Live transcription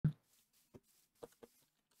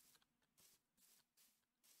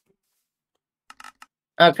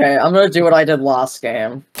Okay, I'm gonna do what I did last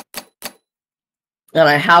game. And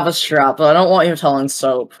I have a strap, but I don't want you telling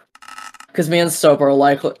Soap. Because me and Soap are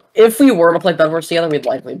likely... If we were to play Bed Wars together, we'd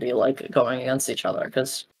likely be, like, going against each other,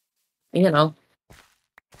 because... You know.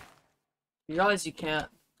 You realize you can't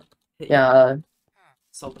hit Yeah.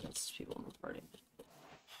 Soap against people in the party.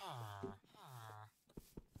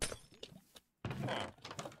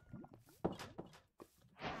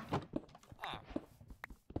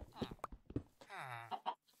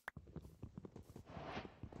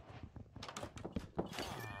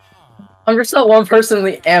 I'm just that one person in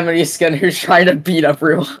the Amity skin who's trying to beat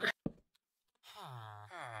everyone.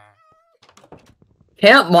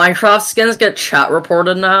 Can't Minecraft skins get chat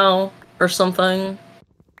reported now? Or something?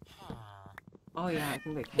 Oh yeah, I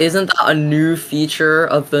think they can. Isn't that a new feature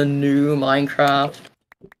of the new Minecraft?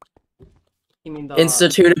 You mean the...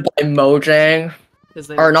 Instituted by Mojang?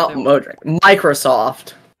 Or not Mojang,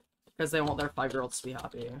 Microsoft. Because they want their 5-year-olds to be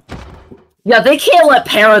happy. Yeah, they can't let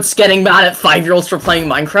parents getting mad at 5-year-olds for playing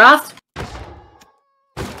Minecraft.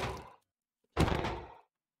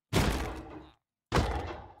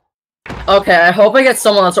 Okay, I hope I get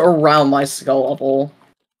someone that's around my skill level.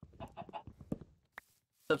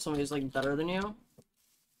 Except somebody who's, like, better than you?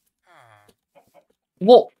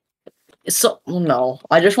 Well, so, no.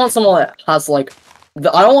 I just want someone that has, like...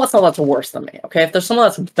 I don't want someone that's worse than me, okay? If there's someone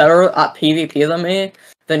that's better at PvP than me,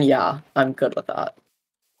 then yeah, I'm good with that.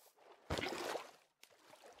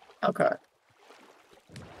 Okay.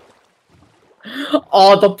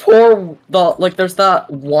 Oh, there's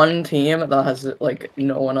that one team that has, like,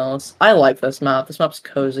 no one else. I like this map. This map's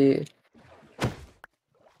cozy.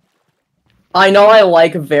 I know I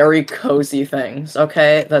like very cozy things,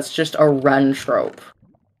 okay? That's just a Ren trope.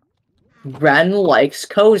 Ren likes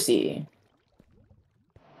cozy.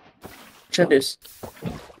 Introduce.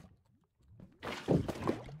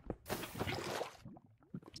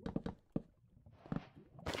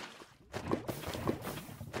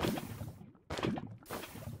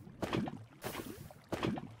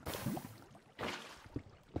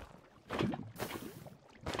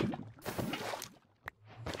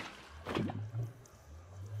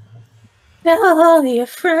 Tell all your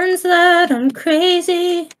friends that I'm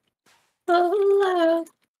crazy. Oh, loud.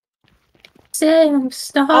 Say I'm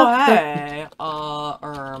stop. Oh, hey!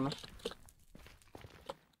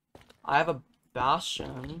 I have a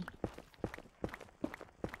Bastion.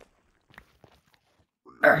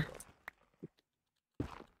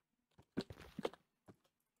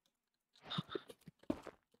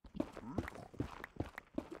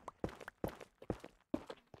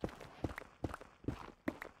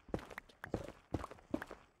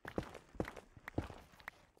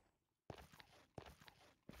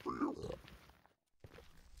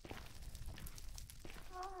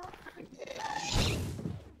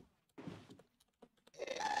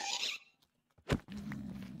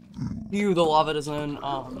 Ew, the lava is in,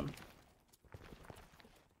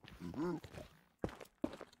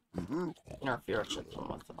 interfere shit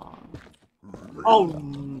with, Oh,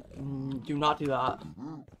 do not do that.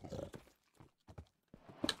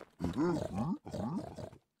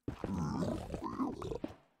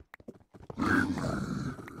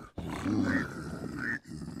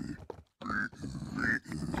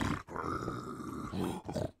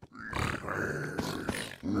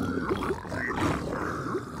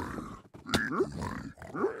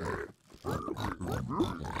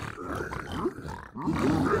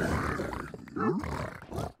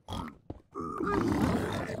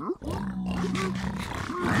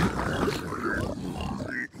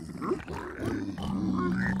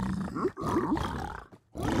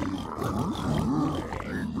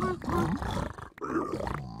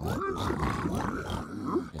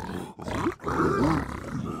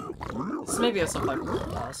 This may be a stuff like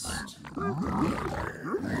best.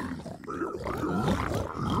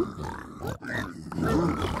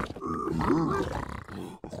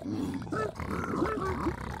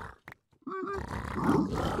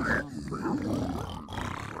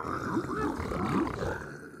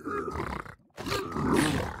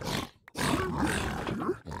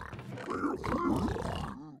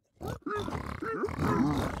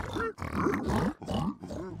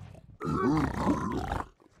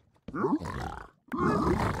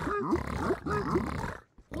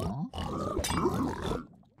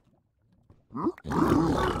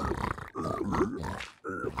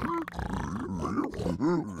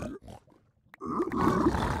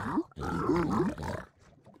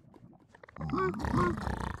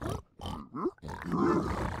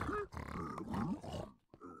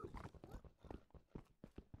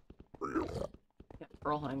 Yeah,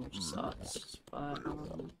 Erlheim, which sucks, but,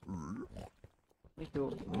 let me do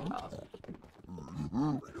what we have.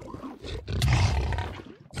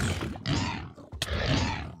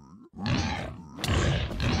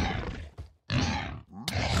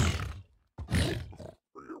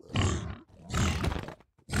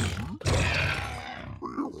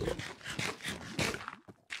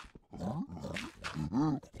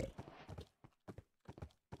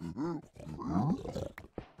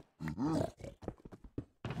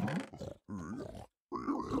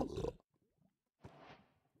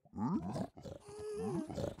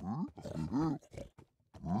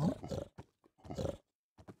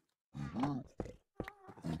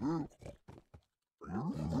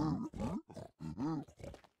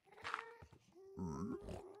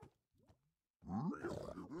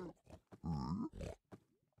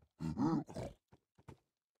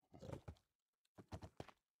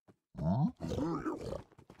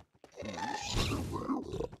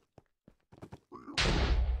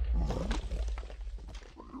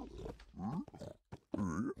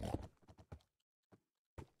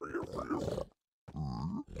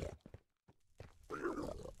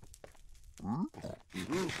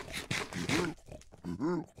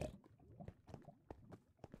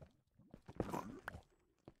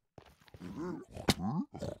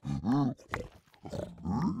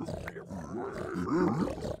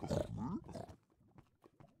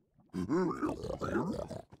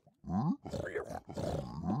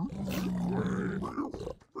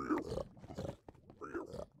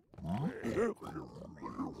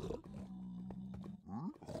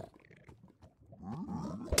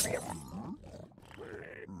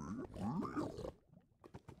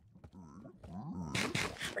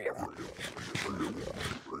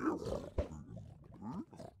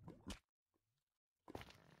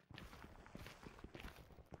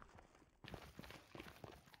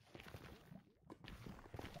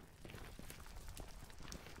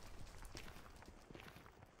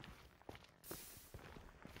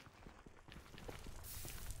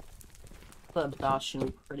 The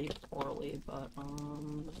dashing pretty poorly, but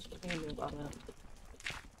there's nothing I can do about it.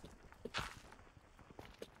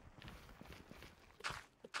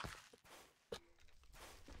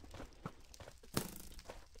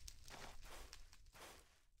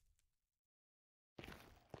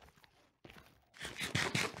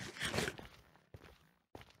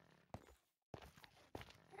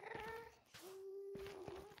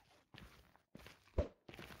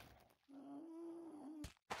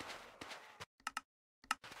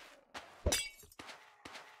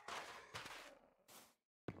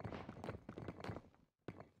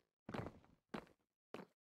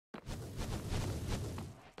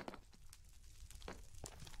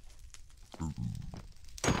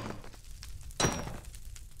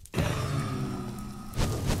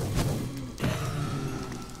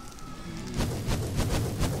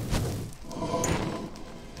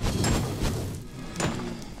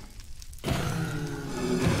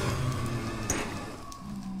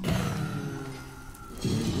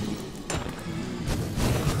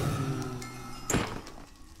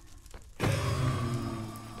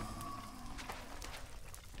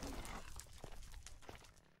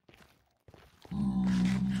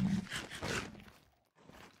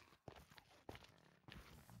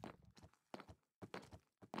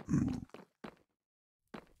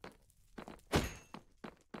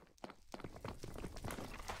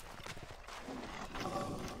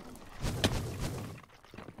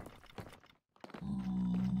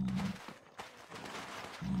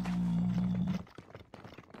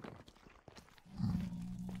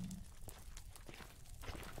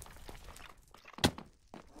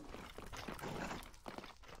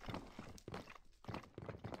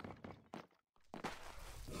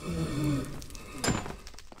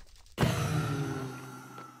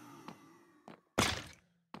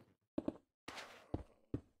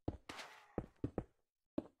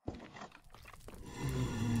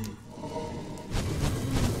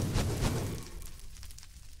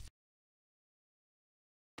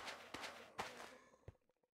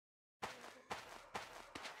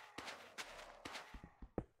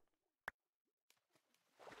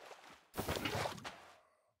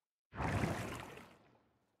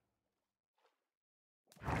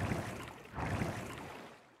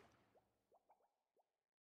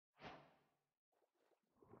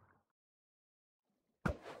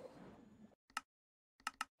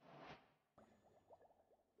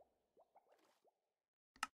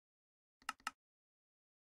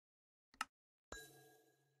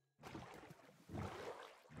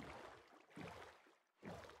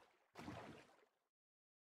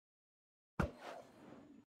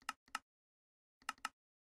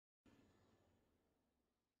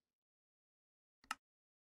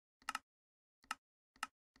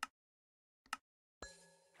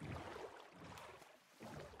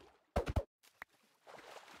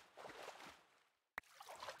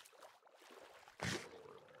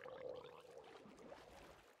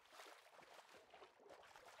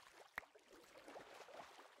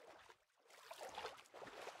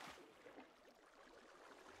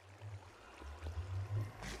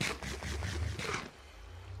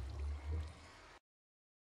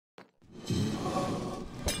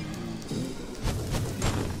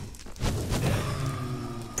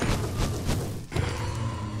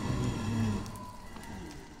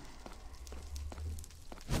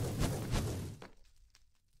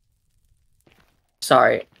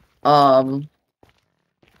 Sorry.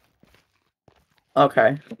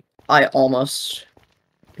 Okay. I almost...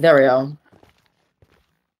 There we go.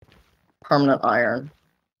 Permanent iron.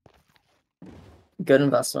 Good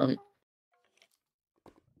investment.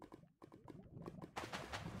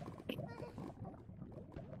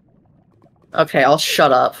 Okay, I'll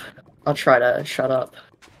shut up. I'll try to shut up.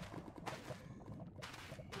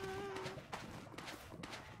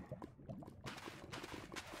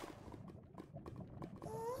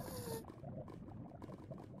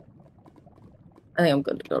 I think I'm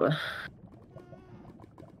good to go to...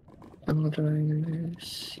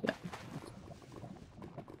 Yeah.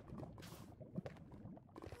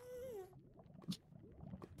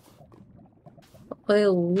 I'll play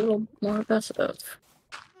a little more aggressive.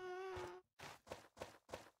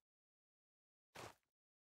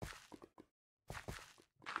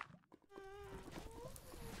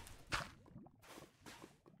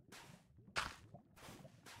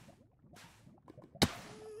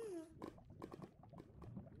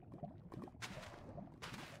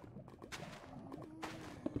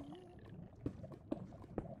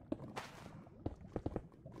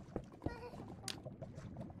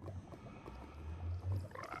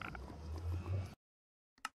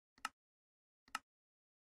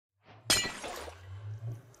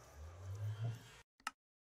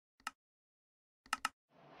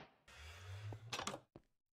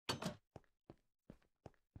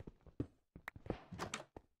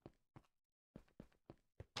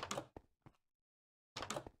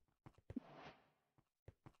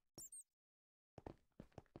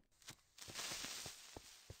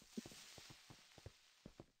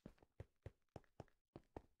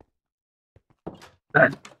 I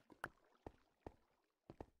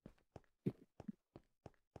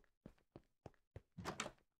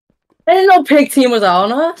didn't know Pig Team was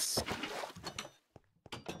on us.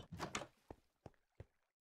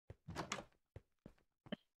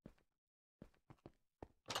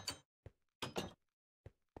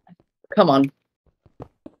 Come on.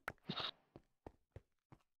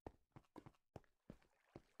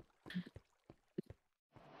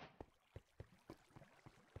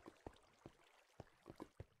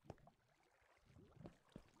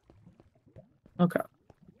 Okay.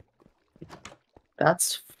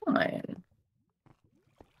 That's fine.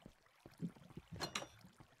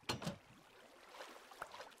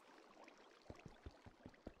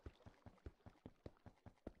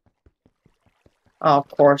 Oh, of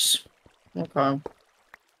course. Okay.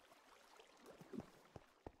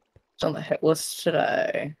 It's on the hit list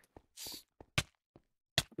today.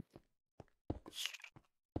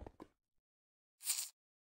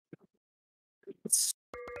 It's...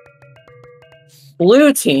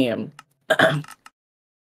 Blue team.